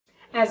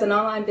As an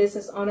online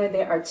business owner,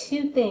 there are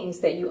two things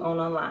that you own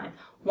online.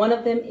 One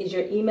of them is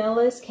your email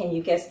list. Can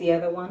you guess the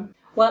other one?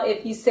 Well,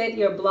 if you said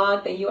your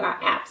blog, then you are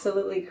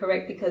absolutely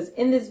correct, because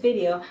in this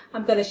video,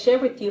 I'm going to share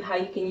with you how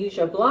you can use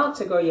your blog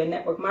to grow your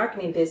network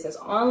marketing business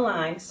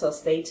online, so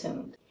stay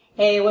tuned.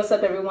 Hey, what's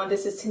up everyone?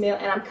 This is Tamil,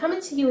 and I'm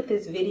coming to you with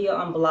this video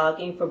on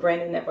blogging for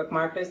brand new network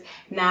marketers.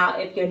 Now,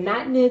 if you're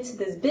not new to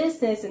this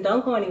business and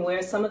don't go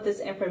anywhere, some of this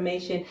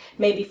information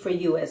may be for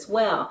you as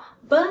well.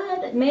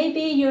 But maybe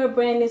you're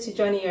brand new to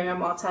joining your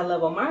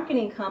multi-level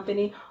marketing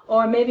company,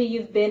 or maybe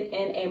you've been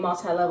in a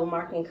multi-level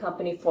marketing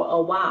company for a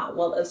while.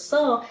 Well, if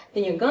so,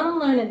 then you're going to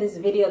learn in this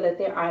video that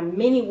there are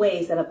many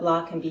ways that a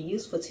blog can be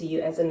useful to you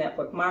as a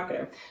network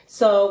marketer.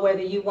 So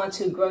whether you want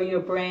to grow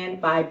your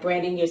brand by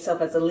branding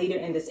yourself as a leader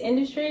in this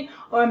industry,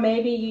 or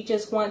maybe you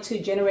just want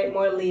to generate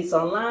more leads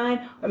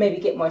online, or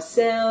maybe get more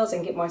sales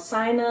and get more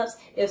signups.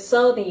 If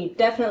so, then you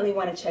definitely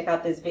want to check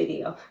out this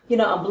video. You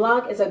know, a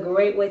blog is a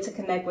great way to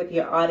connect with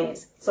your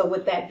audience. So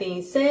with that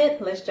being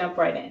said, let's jump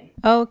right in.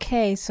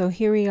 Okay, so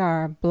here we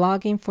are,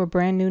 blogging for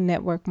brand new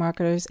network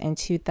marketers in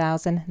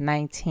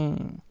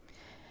 2019.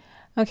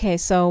 Okay,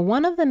 so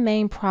one of the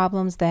main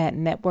problems that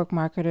network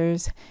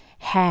marketers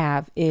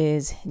have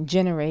is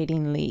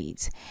generating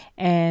leads.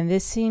 And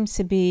this seems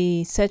to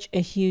be such a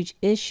huge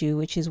issue,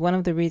 which is one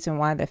of the reasons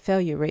why the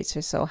failure rates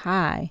are so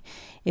high,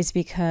 is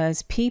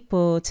because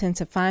people tend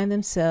to find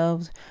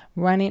themselves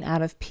running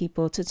out of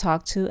people to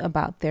talk to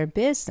about their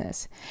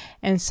business.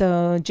 And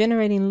so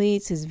generating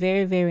leads is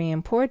very, very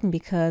important,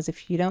 because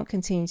if you don't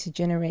continue to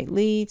generate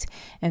leads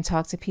and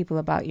talk to people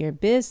about your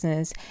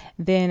business,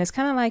 then it's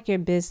kind of like your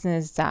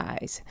business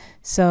dies.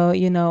 So,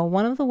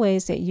 one of the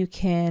ways that you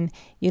can,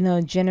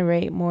 generate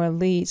more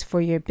leads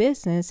for your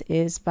business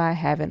is by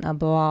having a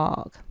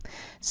blog.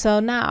 So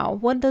now,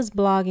 what does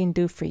blogging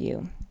do for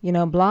you?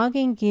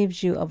 Blogging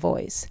gives you a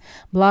voice.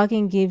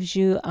 Blogging gives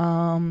you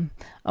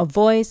a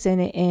voice,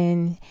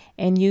 and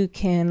you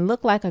can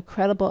look like a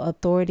credible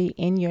authority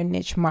in your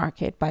niche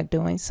market by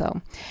doing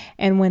so.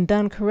 And when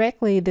done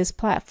correctly, this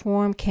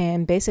platform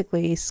can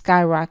basically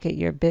skyrocket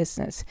your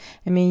business.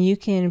 I mean, you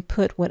can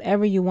put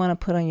whatever you want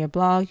to put on your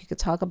blog. You could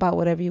talk about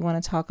whatever you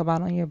want to talk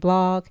about on your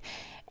blog.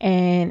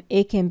 And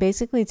it can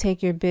basically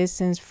take your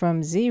business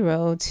from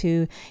 0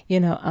 to,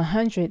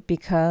 100,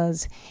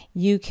 because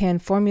you can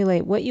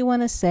formulate what you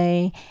want to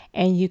say,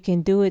 and you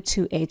can do it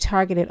to a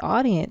targeted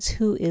audience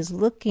who is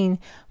looking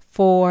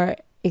for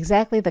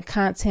exactly the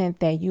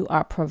content that you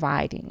are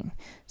providing.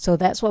 So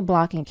that's what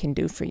blogging can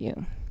do for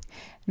you.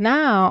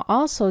 Now,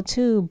 also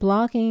too,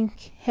 blogging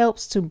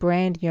helps to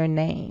brand your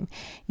name.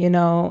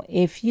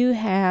 If you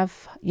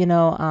have,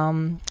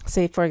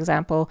 say, for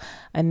example,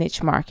 a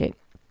niche market,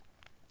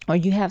 or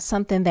you have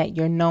something that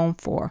you're known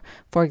for.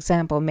 For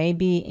example,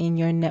 maybe in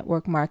your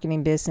network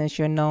marketing business,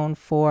 you're known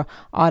for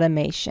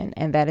automation,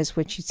 and that is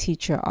what you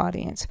teach your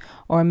audience.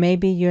 Or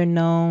maybe you're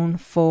known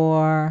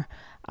for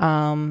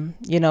working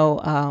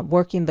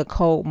the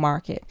cold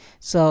market.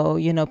 So,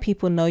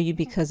 people know you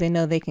because they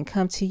know they can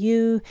come to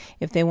you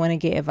if they want to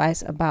get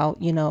advice about,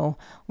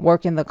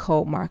 working the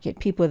cold market,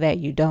 people that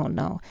you don't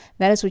know.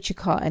 That is what you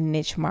call a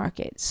niche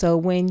market. So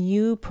when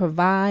you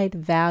provide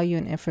value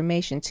and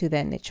information to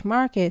that niche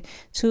market,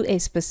 to a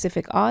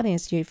specific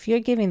audience, if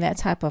you're giving that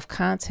type of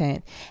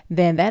content,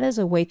 then that is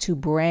a way to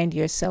brand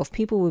yourself.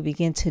 People will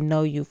begin to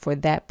know you for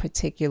that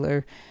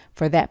particular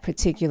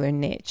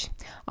niche.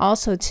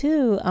 Also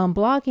too,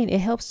 blogging, it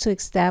helps to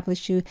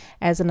establish you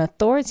as an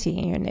authority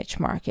in your niche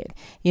market.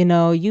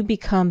 You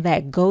become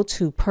that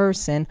go-to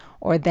person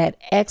or that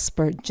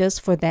expert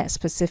just for that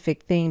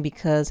specific thing,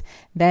 because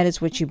that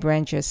is what you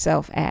brand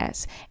yourself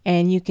as.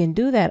 And you can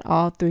do that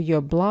all through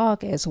your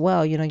blog as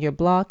well. Your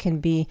blog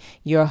can be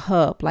your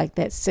hub, like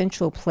that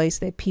central place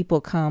that people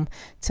come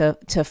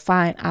to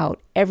find out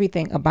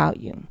everything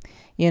about you.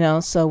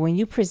 So when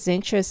you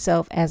present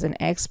yourself as an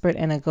expert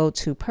and a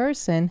go-to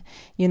person,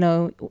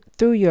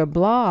 through your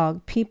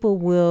blog, people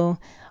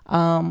will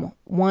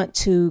want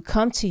to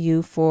come to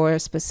you for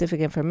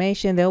specific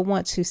information. They'll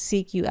want to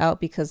seek you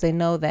out because they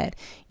know that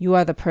you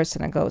are the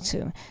person to go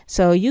to.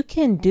 So you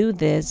can do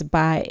this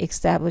by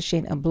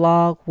establishing a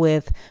blog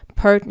with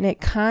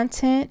pertinent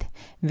content,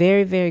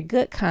 very, very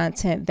good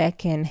content that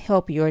can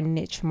help your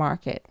niche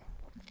market.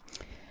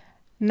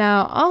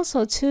 Now,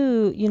 also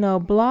too,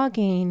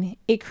 blogging,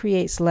 it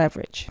creates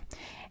leverage.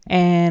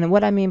 And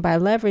what I mean by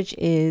leverage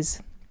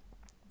is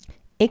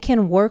it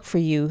can work for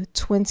you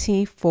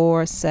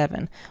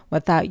 24/7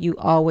 without you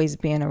always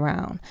being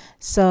around.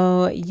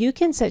 So you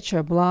can set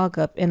your blog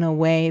up in a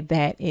way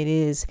that it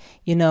is,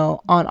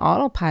 on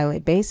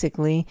autopilot.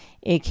 Basically,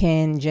 it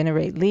can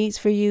generate leads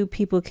for you.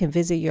 People can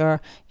visit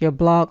your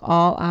blog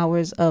all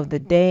hours of the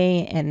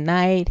day and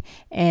night,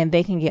 and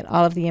they can get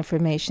all of the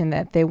information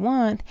that they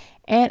want.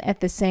 And at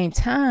the same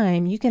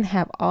time, you can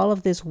have all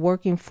of this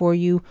working for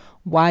you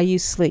while you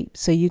sleep.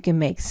 So you can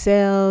make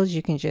sales,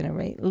 you can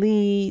generate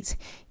leads,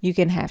 you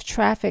can have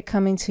traffic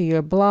coming to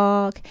your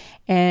blog.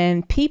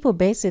 And people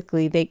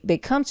basically, they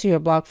come to your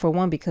blog for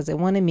one, because they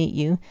want to meet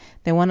you.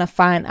 They want to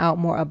find out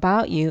more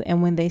about you.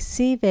 And when they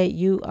see that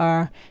you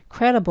are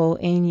credible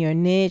in your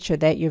niche or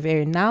that you're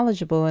very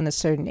knowledgeable in a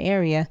certain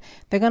area,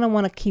 they're going to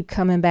want to keep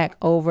coming back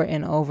over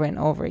and over and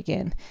over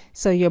again.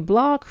 So your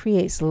blog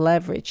creates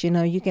leverage.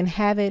 You can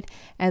have it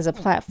as a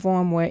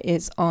platform where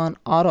it's on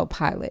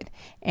autopilot,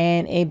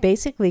 and it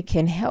basically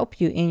can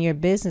help you in your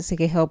business. It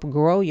can help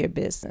grow your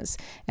business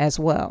as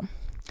well.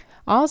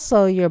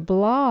 Also, your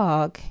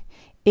blog,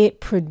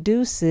 it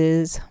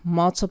produces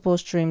multiple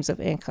streams of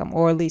income,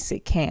 or at least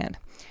it can.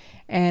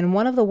 And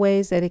one of the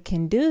ways that it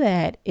can do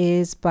that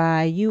is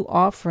by you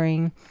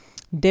offering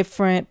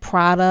different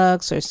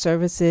products or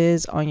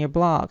services on your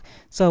blog.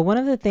 So one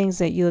of the things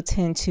that you'll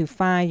tend to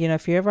find,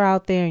 if you're ever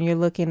out there and you're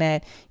looking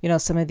at,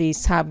 some of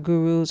these top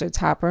gurus or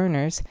top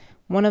earners,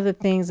 one of the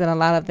things that a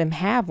lot of them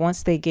have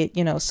once they get,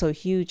 so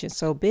huge and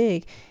so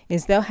big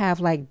is they'll have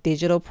like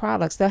digital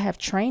products. They'll have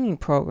training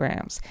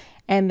programs,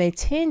 and they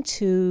tend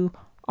to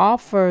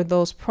offer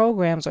those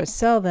programs or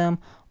sell them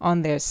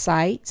on their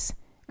sites.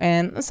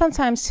 And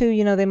sometimes too,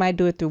 they might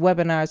do it through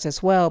webinars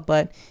as well.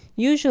 But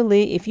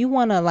usually if you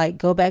want to like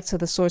go back to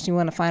the source, you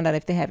want to find out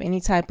if they have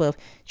any type of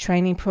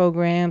training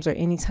programs or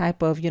any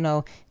type of,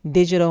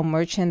 digital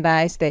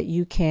merchandise that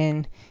you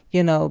can,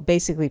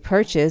 basically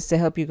purchase to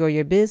help you grow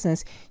your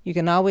business, you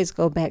can always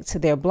go back to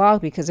their blog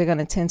because they're going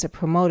to tend to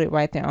promote it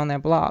right there on their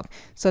blog.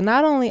 So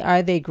not only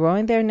are they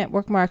growing their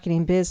network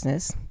marketing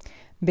business,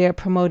 they're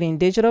promoting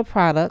digital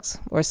products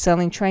or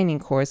selling training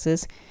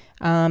courses.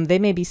 They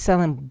may be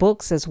selling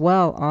books as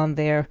well on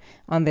their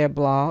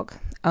blog.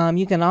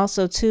 You can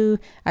also too,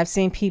 I've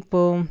seen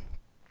people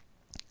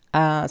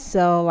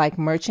sell like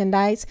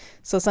merchandise.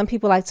 So some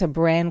people like to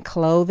brand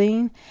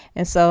clothing.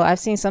 And so I've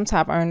seen some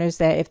top earners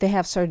that if they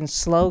have certain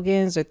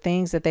slogans or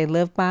things that they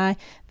live by,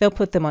 they'll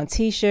put them on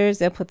t-shirts,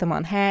 they'll put them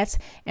on hats,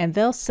 and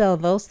they'll sell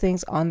those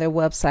things on their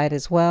website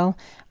as well.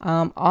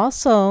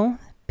 Also,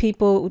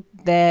 people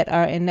that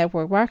are in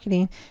network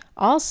marketing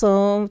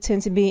also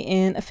tend to be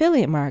in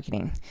affiliate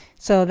marketing.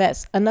 So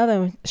that's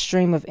another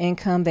stream of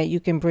income that you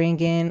can bring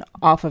in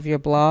off of your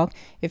blog.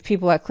 If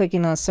people are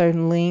clicking on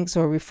certain links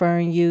or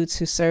referring you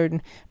to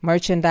certain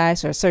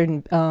merchandise or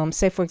certain,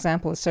 say for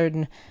example, a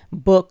certain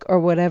book or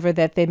whatever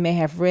that they may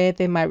have read,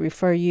 they might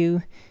refer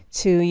you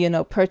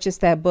to, purchase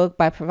that book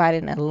by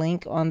providing a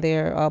link on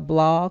their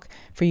blog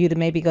for you to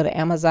maybe go to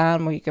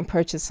Amazon where you can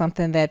purchase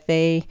something that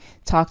they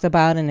talked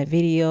about in a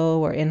video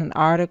or in an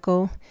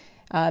article.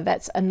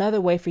 That's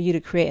another way for you to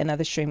create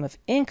another stream of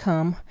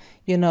income,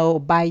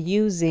 by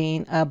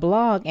using a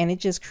blog, and it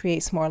just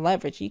creates more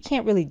leverage. You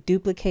can't really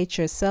duplicate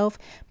yourself,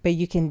 but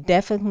you can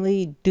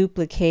definitely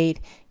duplicate,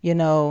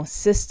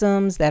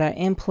 systems that are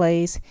in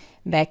place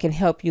that can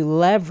help you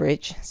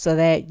leverage so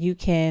that you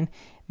can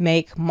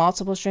make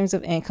multiple streams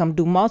of income,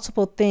 do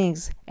multiple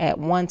things at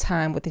one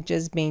time with it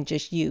just being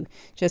just you,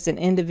 just an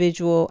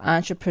individual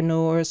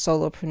entrepreneur,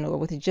 solopreneur,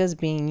 with it just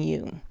being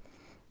you.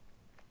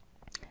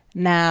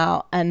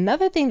 Now,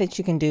 another thing that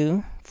you can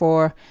do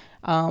for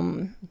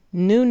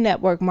new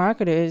network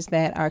marketers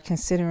that are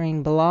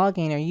considering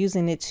blogging or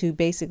using it to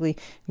basically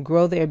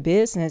grow their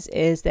business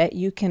is that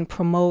you can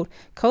promote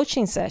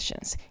coaching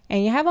sessions.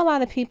 And you have a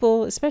lot of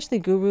people, especially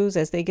gurus,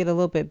 as they get a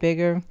little bit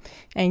bigger,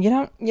 and you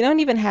don't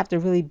even have to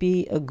really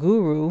be a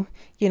guru.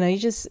 You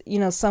just,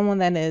 someone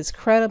that is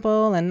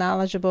credible and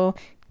knowledgeable,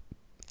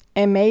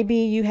 and maybe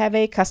you have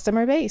a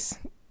customer base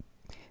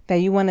that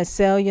you want to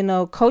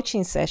sell,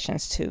 coaching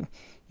sessions to.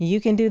 You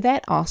can do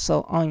that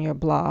also on your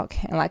blog.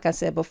 And like I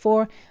said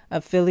before,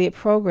 affiliate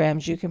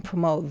programs, you can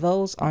promote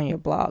those on your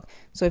blog.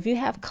 So if you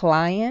have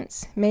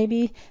clients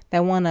maybe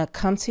that want to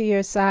come to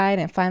your site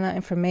and find out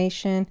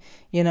information,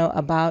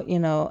 about,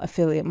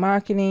 affiliate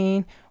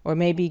marketing, or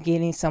maybe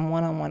getting some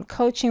one-on-one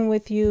coaching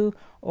with you,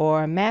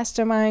 or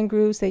mastermind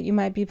groups that you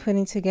might be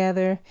putting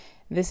together,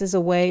 this is a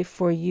way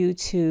for you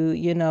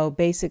to,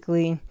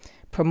 basically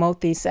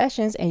promote these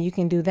sessions, and you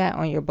can do that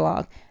on your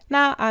blog.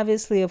 Now,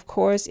 obviously, of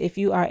course, if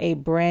you are a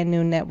brand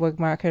new network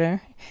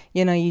marketer,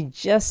 you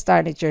just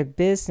started your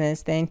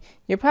business, then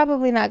you're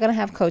probably not going to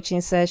have coaching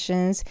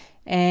sessions.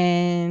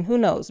 And who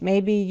knows,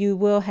 maybe you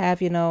will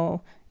have, an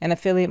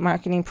affiliate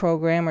marketing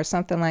program or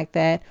something like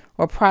that,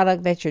 or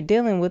product that you're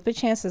dealing with. But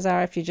chances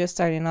are, if you're just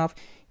starting off,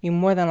 you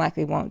more than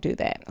likely won't do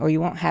that, or you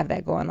won't have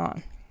that going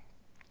on.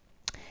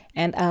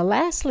 And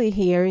lastly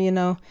here,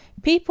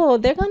 people,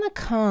 they're going to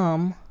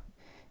come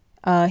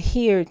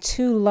here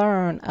to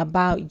learn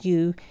about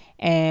you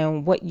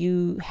and what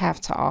you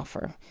have to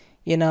offer.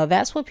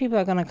 That's what people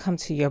are going to come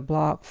to your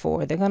blog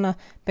for. They're going to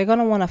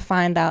want to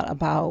find out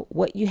about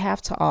what you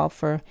have to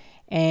offer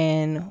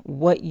and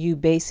what you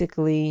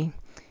basically,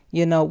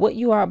 what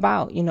you are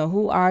about.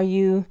 Who are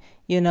you?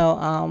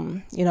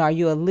 Are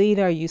you a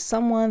leader? Are you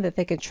someone that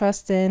they can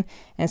trust in,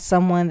 and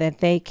someone that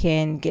they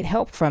can get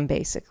help from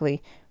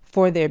basically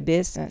for their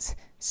business?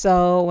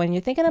 So when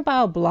you're thinking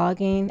about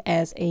blogging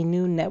as a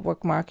new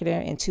network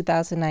marketer in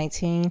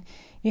 2019,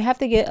 you have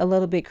to get a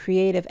little bit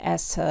creative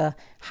as to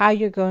how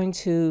you're going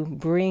to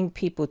bring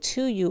people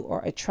to you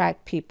or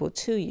attract people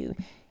to you.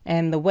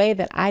 And the way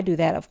that I do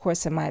that, of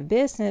course, in my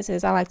business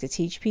is I like to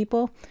teach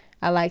people.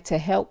 I like to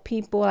help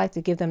people. I like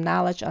to give them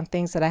knowledge on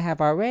things that I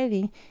have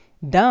already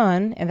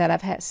done and that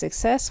I've had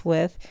success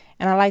with.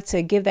 And I like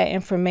to give that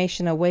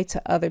information away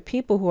to other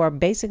people who are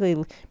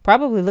basically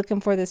probably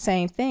looking for the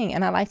same thing.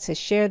 And I like to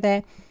share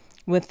that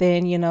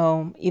within,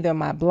 either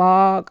my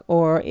blog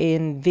or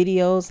in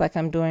videos like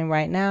I'm doing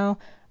right now.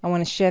 I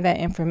want to share that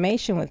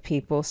information with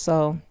people.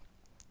 So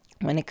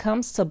when it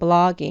comes to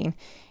blogging,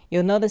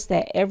 you'll notice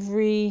that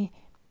every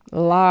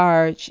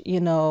large,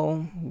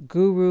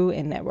 guru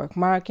in network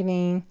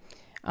marketing,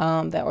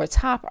 that or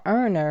top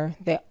earner,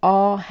 they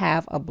all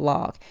have a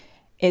blog.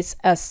 It's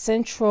a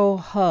central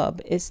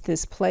hub. It's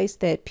this place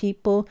that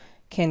people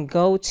can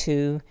go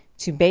to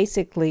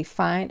basically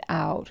find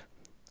out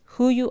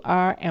who you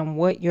are and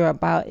what you're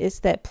about. It's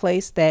that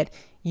place that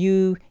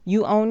you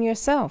own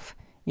yourself.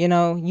 You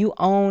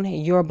own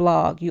your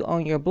blog. You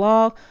own your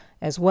blog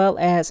as well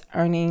as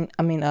owning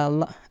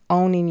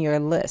your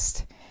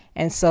list.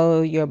 And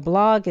so your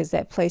blog is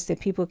that place that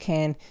people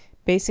can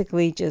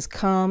basically just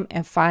come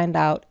and find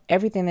out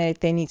everything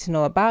that they need to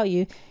know about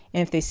you.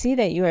 And if they see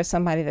that you are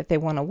somebody that they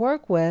want to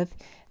work with,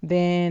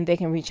 then they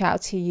can reach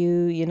out to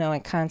you,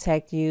 and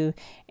contact you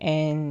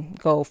and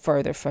go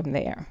further from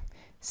there.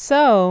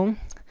 So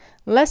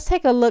let's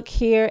take a look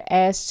here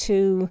as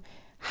to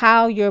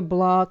how your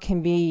blog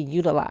can be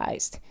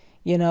utilized.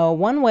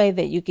 One way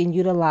that you can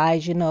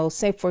utilize,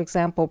 say, for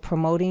example,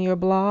 promoting your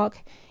blog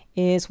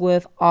is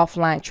with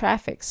offline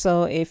traffic.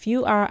 So if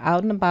you are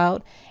out and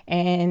about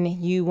and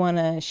you want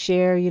to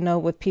share,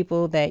 with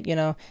people that,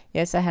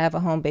 yes, I have a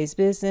home-based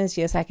business.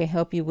 Yes, I can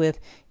help you with,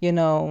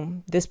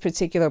 this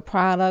particular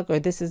product, or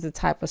this is the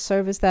type of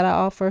service that I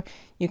offer.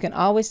 You can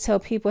always tell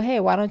people, hey,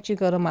 why don't you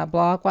go to my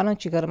blog? Why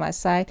don't you go to my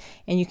site?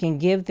 And you can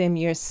give them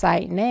your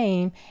site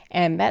name.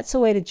 And that's a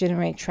way to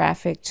generate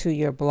traffic to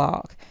your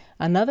blog.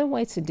 Another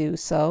way to do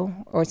so,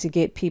 or to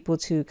get people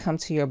to come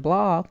to your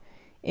blog,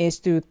 is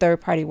through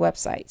third-party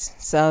websites.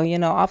 So,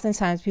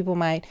 oftentimes people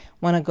might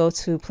want to go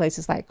to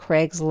places like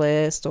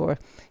Craigslist or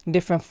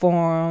different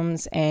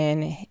forums,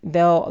 and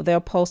they'll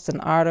post an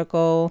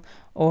article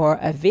or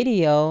a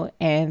video,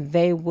 and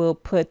they will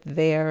put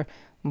their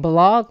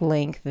blog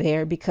link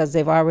there because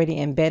they've already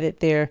embedded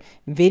their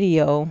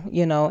video,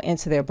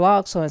 into their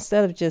blog. So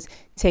instead of just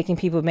taking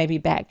people maybe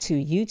back to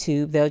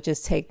YouTube, they'll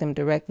just take them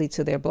directly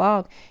to their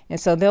blog. And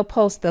so they'll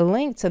post the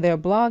link to their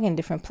blog in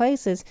different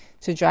places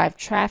to drive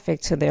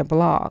traffic to their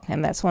blog.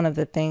 And that's one of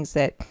the things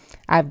that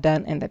I've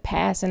done in the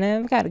past, and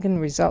I've got good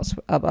results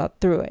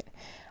through it.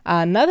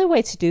 Another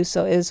way to do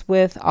so is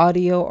with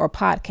audio or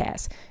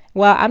podcasts.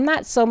 Well, I'm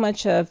not so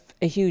much of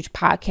a huge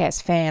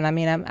podcast fan. I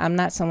mean, I'm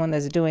not someone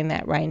that's doing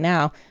that right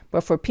now.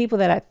 But for people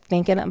that are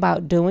thinking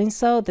about doing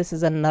so, this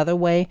is another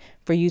way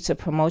for you to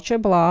promote your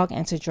blog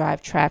and to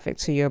drive traffic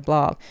to your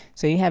blog.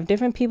 So you have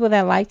different people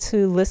that like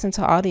to listen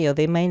to audio.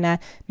 They may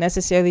not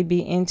necessarily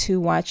be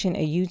into watching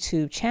a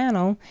YouTube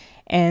channel.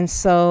 And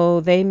so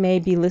they may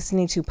be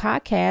listening to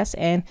podcasts,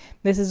 and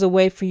this is a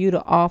way for you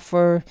to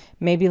offer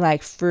maybe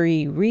like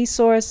free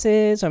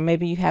resources, or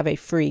maybe you have a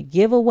free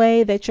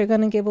giveaway that you're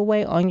going to give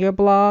away on your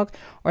blog,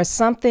 or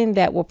something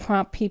that will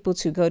prompt people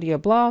to go to your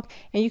blog.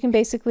 And you can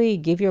basically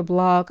give your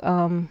blog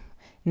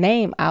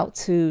name out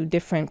to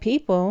different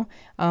people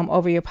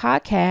over your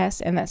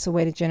podcast, and that's a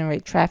way to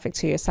generate traffic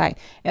to your site.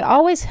 It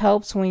always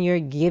helps when you're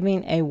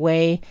giving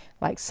away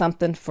like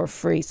something for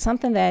free,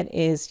 something that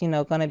is,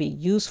 going to be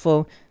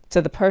useful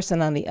to the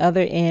person on the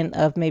other end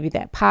of maybe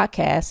that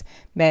podcast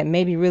that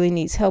maybe really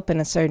needs help in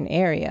a certain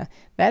area.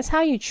 That's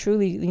how you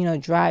truly,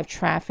 drive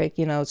traffic,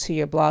 to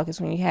your blog,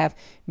 is when you have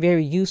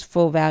very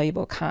useful,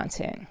 valuable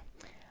content.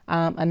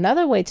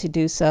 Another way to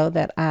do so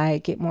that I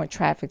get more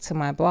traffic to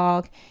my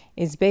blog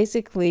is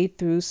basically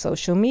through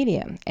social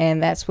media,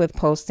 and that's with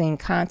posting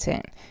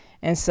content.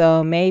 And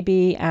so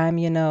maybe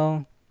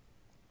I'll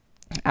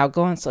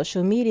go on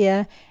social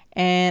media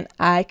and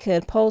I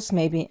could post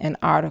maybe an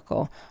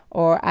article,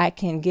 or I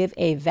can give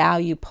a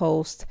value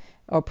post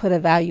or put a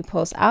value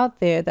post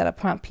out there that'll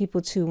prompt people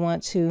to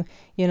want to,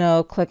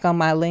 click on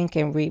my link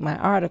and read my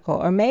article.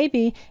 Or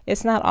maybe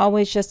it's not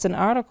always just an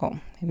article.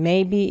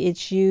 Maybe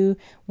it's you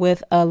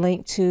with a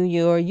link to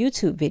your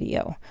YouTube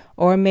video,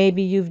 or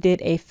maybe you've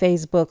did a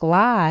Facebook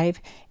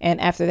Live,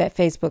 and after that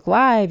Facebook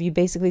Live, you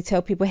basically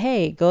tell people,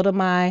 hey, go to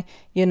my,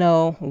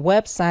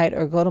 website,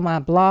 or go to my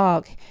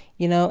blog,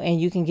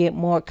 and you can get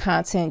more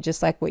content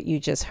just like what you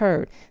just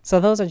heard.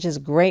 So those are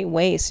just great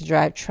ways to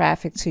drive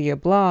traffic to your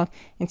blog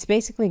and to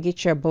basically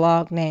get your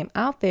blog name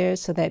out there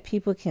so that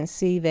people can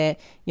see that,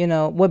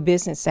 what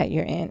business that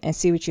you're in and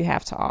see what you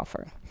have to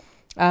offer.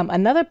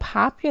 Another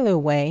popular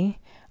way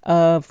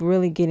of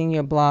really getting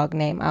your blog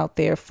name out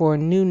there for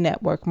new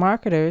network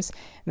marketers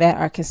that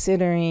are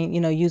considering,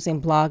 using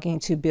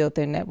blogging to build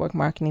their network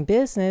marketing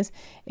business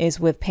is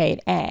with paid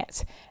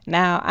ads.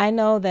 Now, I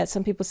know that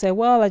some people say,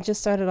 well, I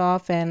just started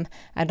off and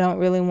I don't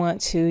really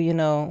want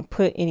to,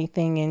 put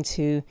anything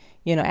into,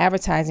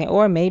 advertising,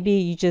 or maybe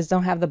you just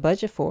don't have the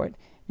budget for it.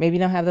 Maybe you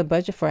don't have the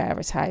budget for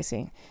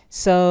advertising.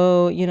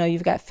 So,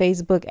 you've got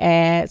Facebook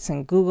ads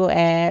and Google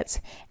ads,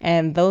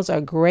 and those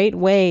are great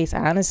ways,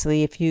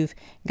 honestly, if you've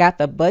got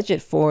the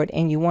budget for it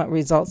and you want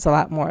results a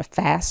lot more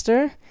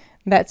faster.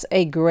 That's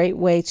a great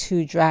way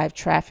to drive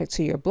traffic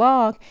to your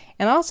blog,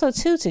 and also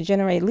too to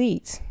generate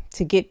leads,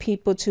 to get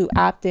people to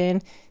opt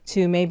in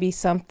to maybe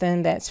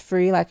something that's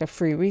free, like a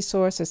free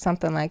resource or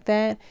something like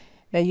that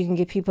you can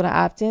get people to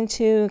opt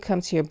into,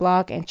 come to your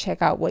blog and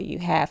check out what you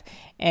have.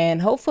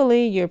 And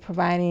hopefully you're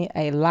providing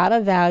a lot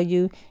of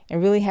value and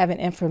really having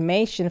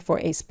information for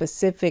a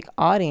specific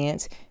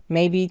audience,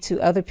 maybe to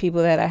other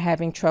people that are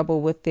having trouble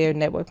with their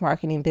network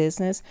marketing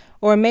business,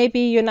 or maybe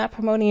you're not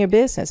promoting your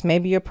business.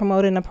 Maybe you're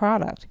promoting a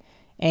product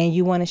and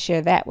you want to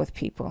share that with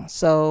people.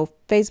 So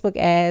Facebook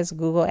ads,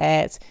 Google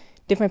ads,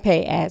 different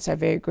paid ads are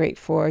very great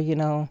for,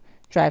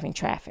 driving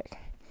traffic.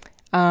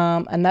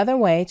 Another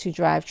way to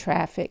drive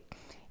traffic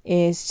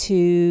is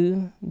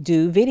to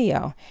do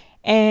video.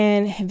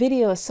 And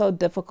video is so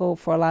difficult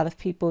for a lot of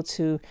people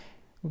to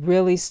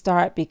really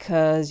start,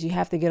 because you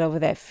have to get over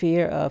that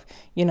fear of,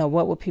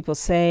 what will people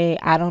say?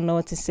 I don't know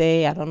what to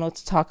say. I don't know what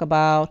to talk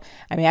about.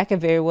 I mean, I could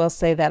very well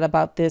say that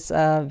about this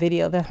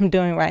video that I'm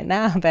doing right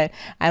now, that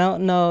I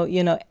don't know,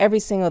 every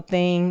single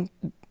thing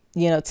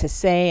to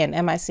say, and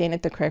am I saying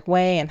it the correct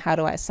way, and how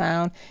do I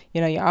sound?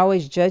 You're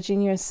always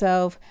judging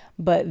yourself,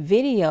 but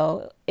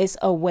video is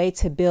a way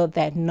to build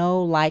that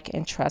know, like,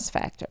 and trust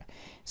factor.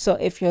 So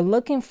if you're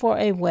looking for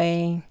a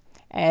way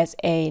as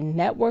a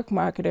network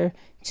marketer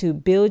to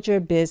build your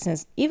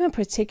business, even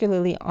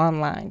particularly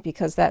online,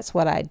 because that's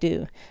what I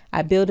do.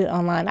 I build it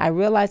online. I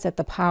realize that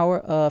the power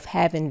of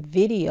having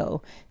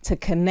video to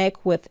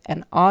connect with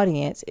an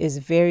audience is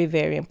very,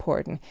 very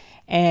important.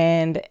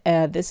 And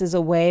this is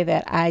a way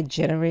that I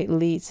generate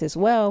leads as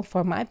well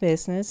for my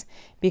business,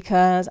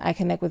 because I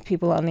connect with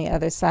people on the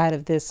other side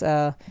of this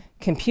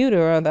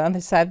computer or the other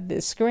side of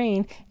the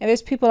screen. And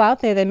there's people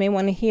out there that may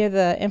want to hear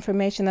the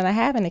information that I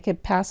have, and it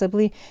could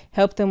possibly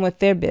help them with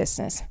their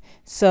business.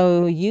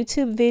 So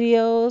YouTube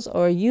videos,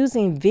 or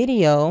using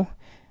video,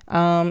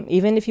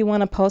 even if you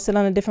want to post it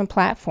on a different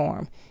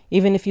platform,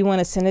 even if you want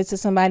to send it to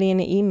somebody in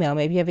an email,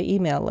 maybe you have an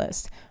email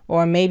list,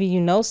 or maybe you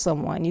know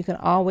someone, you can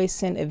always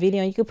send a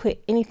video. You can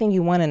put anything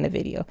you want in the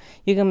video.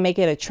 You can make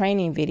it a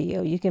training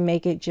video. You can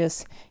make it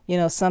just,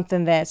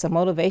 something that's a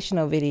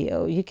motivational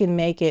video. You can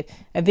make it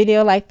a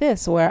video like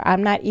this, where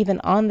I'm not even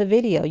on the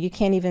video. You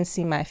can't even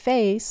see my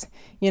face.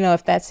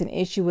 If that's an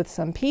issue with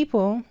some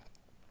people,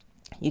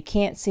 you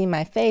can't see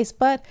my face,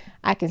 but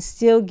I can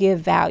still give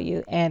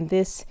value. And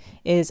this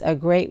is a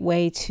great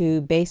way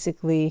to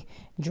basically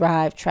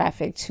drive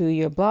traffic to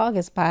your blog,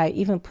 is by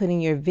even putting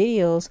your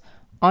videos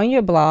on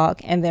your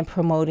blog and then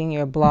promoting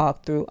your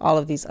blog through all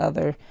of these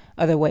other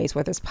ways,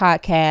 whether it's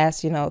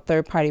podcasts,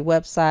 third-party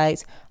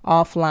websites,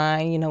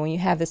 offline. When you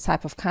have this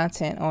type of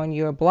content on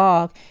your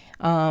blog,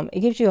 it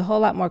gives you a whole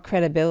lot more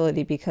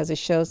credibility, because it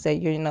shows that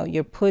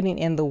you're putting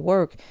in the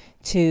work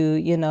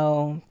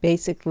to,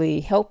 basically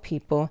help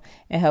people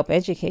and help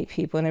educate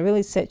people. And it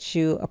really sets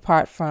you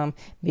apart from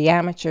the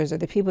amateurs, or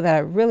the people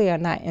that really are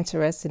not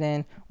interested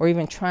in or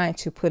even trying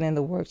to put in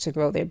the work to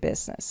grow their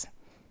business.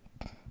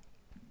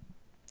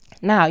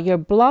 Now, your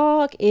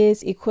blog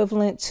is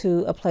equivalent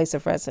to a place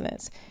of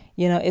residence.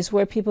 It's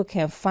where people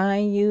can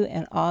find you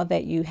and all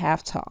that you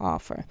have to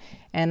offer.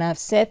 And I've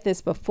said this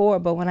before,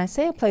 but when I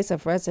say a place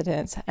of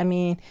residence, I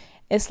mean,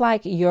 it's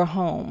like your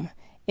home.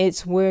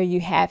 It's where you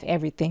have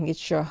everything.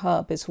 It's your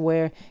hub. It's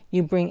where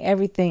you bring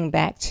everything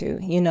back to.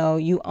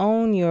 You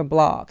own your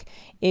blog.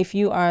 If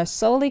you are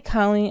solely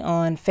counting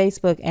on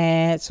Facebook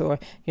ads, or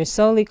you're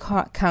solely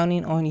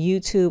counting on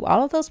YouTube,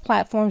 all of those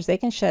platforms, they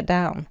can shut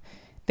down.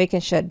 They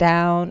can shut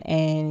down,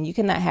 and you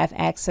cannot have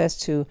access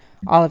to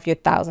all of your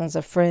thousands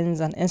of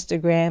friends on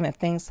Instagram and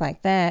things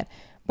like that.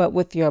 But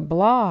with your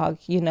blog,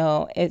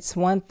 it's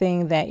one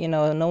thing that,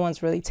 no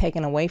one's really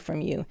taken away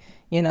from you.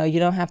 You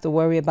don't have to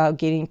worry about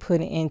getting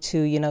put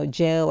into,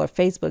 jail or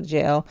Facebook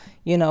jail,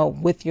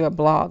 with your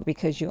blog,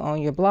 because you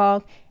own your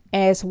blog,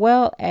 as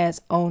well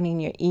as owning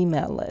your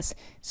email list.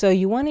 So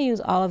you want to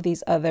use all of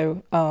these other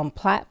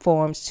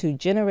platforms to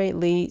generate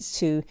leads,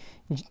 to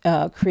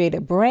create a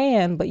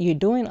brand, but you're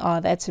doing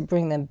all that to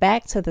bring them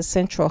back to the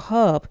central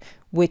hub,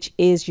 which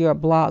is your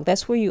blog.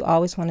 That's where you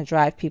always want to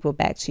drive people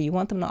back to. You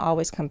want them to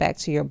always come back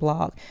to your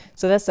blog.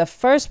 So that's the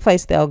first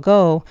place they'll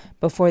go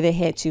before they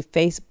head to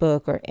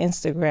Facebook or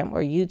Instagram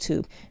or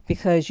YouTube,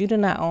 because you do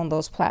not own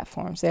those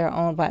platforms. They are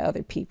owned by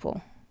other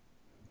people.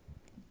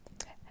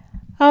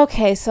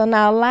 Okay, so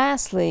now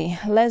lastly,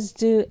 let's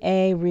do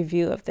a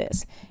review of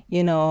this.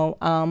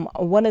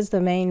 What is the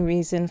main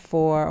reason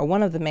for, or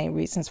one of the main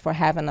reasons for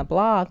having a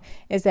blog,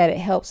 is that it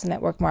helps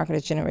network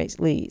marketers generate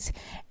leads.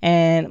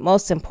 And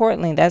most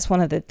importantly, that's one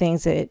of the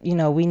things that,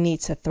 we need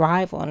to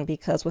thrive on,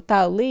 because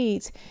without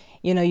leads,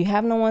 you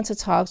have no one to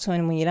talk to.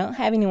 And when you don't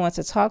have anyone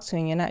to talk to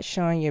and you're not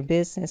showing your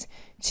business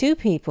to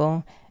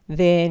people,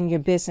 then your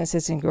business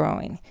isn't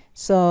growing.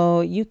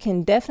 So you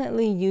can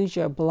definitely use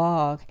your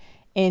blog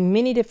in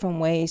many different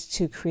ways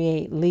to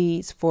create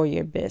leads for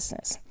your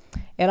business.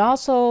 It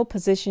also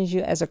positions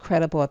you as a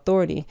credible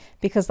authority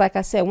because, like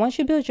I said, once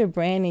you build your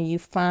brand and you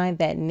find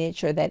that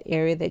niche or that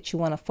area that you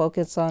want to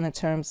focus on in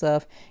terms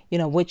of,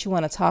 what you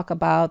want to talk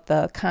about,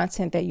 the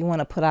content that you want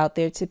to put out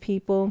there to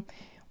people,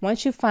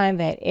 once you find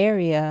that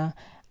area,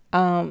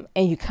 and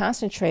you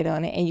concentrate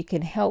on it and you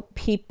can help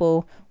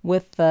people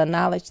with the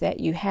knowledge that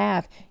you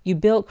have, you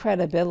build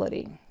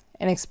credibility.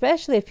 And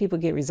especially if people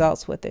get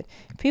results with it.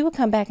 People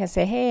come back and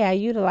say, hey, I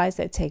utilized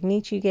that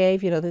technique you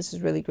gave. This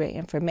is really great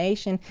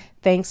information.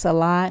 Thanks a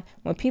lot.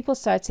 When people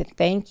start to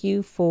thank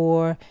you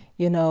for,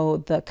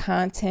 the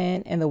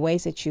content and the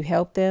ways that you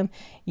help them,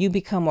 you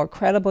become more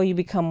credible. You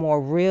become more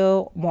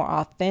real, more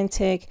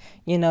authentic.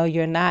 You're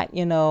not,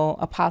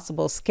 a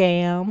possible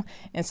scam.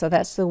 And so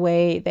that's the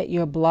way that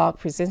your blog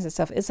presents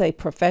itself. It's a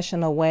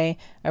professional way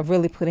of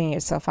really putting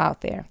yourself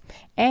out there.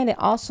 And it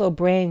also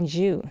brands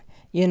you.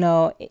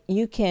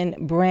 You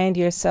can brand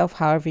yourself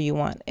however you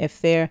want.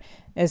 If there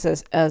is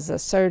a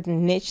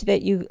certain niche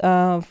that you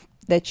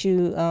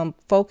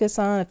focus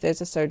on, if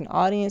there's a certain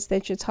audience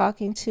that you're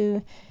talking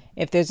to,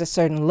 if there's a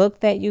certain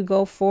look that you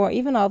go for,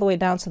 even all the way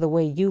down to the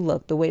way you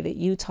look, the way that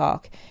you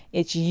talk,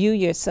 it's you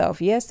yourself.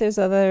 Yes, there's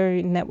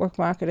other network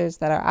marketers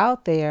that are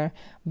out there,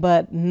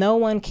 but no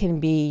one can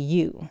be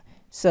you.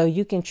 So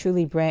you can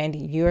truly brand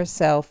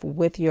yourself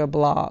with your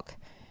blog.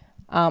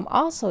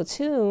 Also,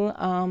 too,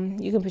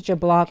 you can put your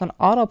blog on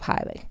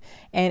autopilot,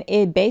 and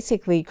it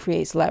basically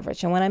creates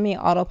leverage. And what I mean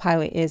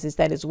autopilot is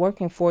that it's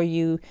working for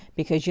you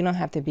because you don't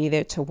have to be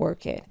there to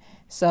work it.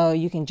 So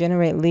you can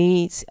generate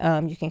leads,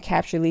 you can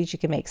capture leads, you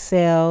can make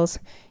sales,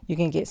 you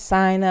can get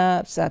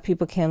signups.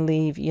 People can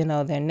leave,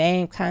 their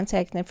name,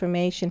 contact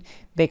information.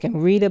 They can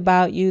read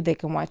about you. They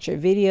can watch your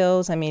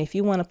videos. I mean, if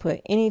you want to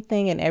put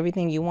anything and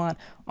everything you want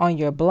on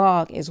your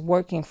blog, is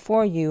working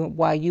for you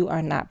while you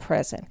are not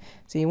present.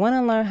 So you want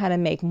to learn how to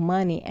make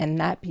money and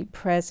not be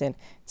present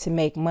to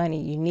make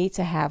money. You need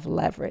to have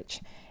leverage.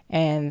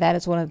 And that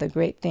is one of the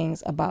great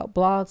things about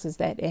blogs, is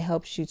that it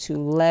helps you to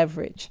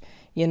leverage,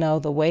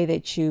 the way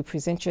that you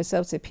present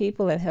yourself to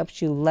people. It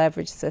helps you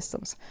leverage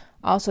systems.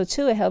 Also,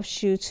 too, it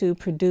helps you to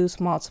produce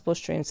multiple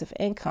streams of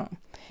income.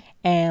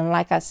 And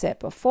like I said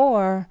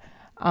before,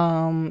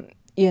 the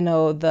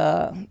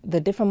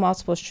different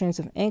multiple streams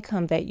of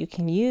income that you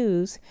can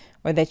use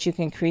or that you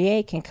can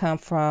create can come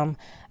from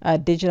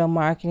digital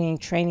marketing,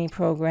 training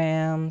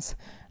programs.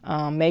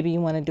 Maybe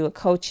you want to do a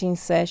coaching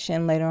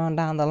session later on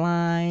down the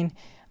line.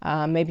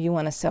 Maybe you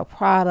want to sell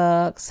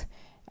products,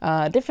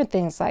 different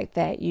things like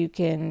that. You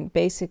can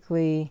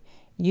basically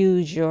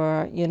use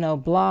your,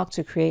 blog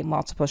to create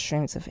multiple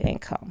streams of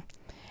income.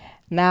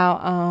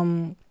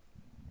 Now,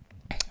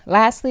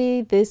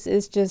 lastly, this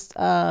is just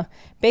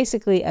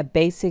basically a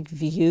basic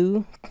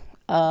view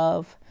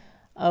of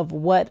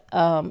what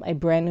a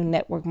brand new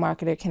network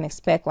marketer can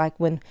expect, like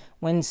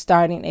when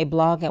starting a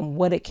blog, and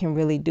what it can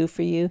really do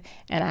for you.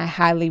 And I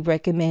highly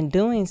recommend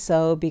doing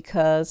so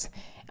because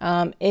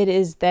it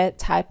is that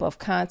type of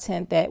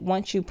content that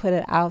once you put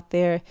it out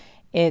there,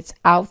 it's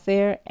out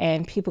there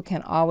and people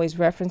can always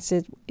reference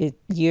it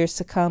years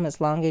to come,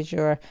 as long as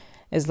you're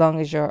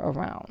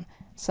around.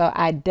 So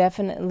I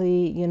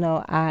definitely,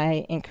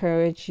 I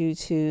encourage you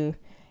to,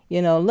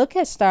 look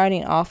at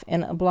starting off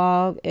in a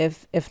blog,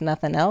 if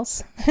nothing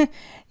else,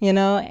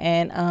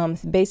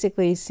 and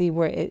basically see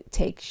where it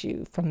takes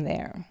you from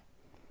there.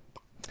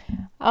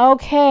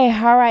 Okay.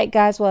 All right,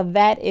 guys. Well,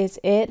 that is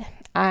it.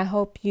 I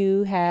hope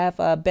you have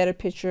a better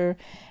picture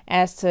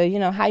as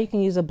to, how you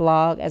can use a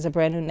blog as a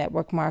brand new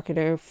network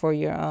marketer for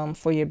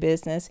your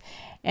business.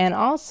 And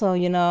also,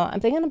 I'm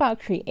thinking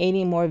about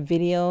creating more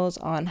videos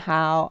on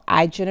how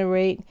I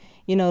generate,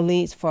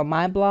 leads for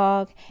my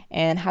blog,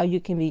 and how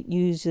you can be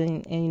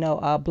using,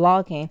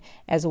 blogging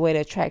as a way to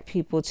attract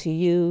people to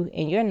you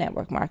in your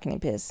network marketing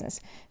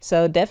business.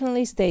 So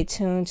definitely stay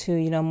tuned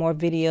to, more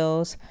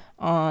videos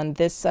on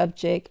this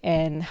subject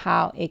and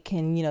how it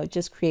can,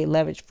 just create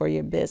leverage for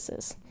your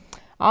business.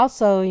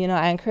 Also,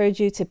 I encourage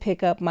you to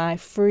pick up my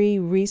free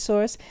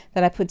resource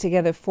that I put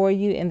together for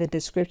you in the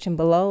description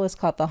below. It's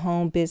called the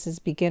Home Business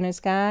Beginner's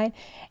Guide,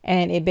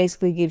 and it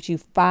basically gives you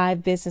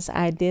 5 business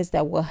ideas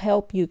that will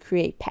help you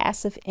create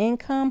passive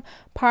income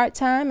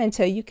part-time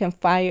until you can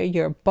fire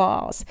your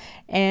boss.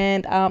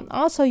 And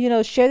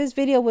also, share this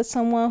video with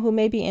someone who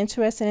may be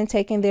interested in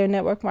taking their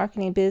network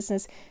marketing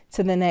business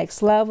to the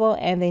next level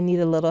and they need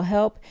a little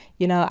help.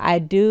 I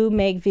do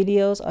make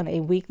videos on a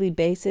weekly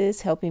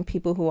basis helping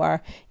people who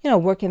are,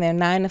 working their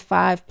 9 to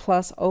 5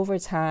 plus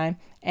overtime,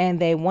 and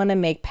they want to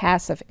make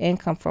passive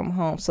income from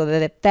home. So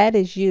that if that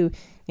is you,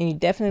 then you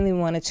definitely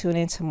want to tune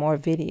into more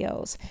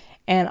videos.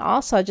 And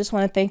also, I just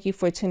want to thank you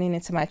for tuning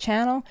into my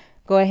channel.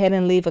 Go ahead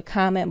and leave a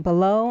comment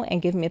below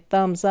and give me a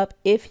thumbs up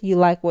if you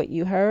like what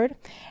you heard.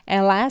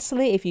 And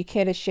lastly, if you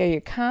care to share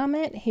your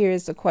comment, here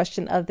is the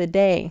question of the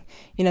day.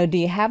 Do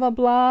you have a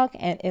blog?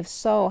 And if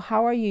so,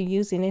 how are you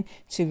using it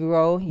to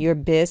grow your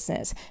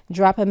business?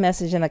 Drop a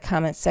message in the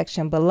comment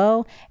section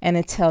below. And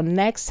until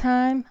next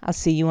time, I'll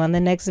see you on the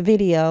next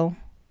video.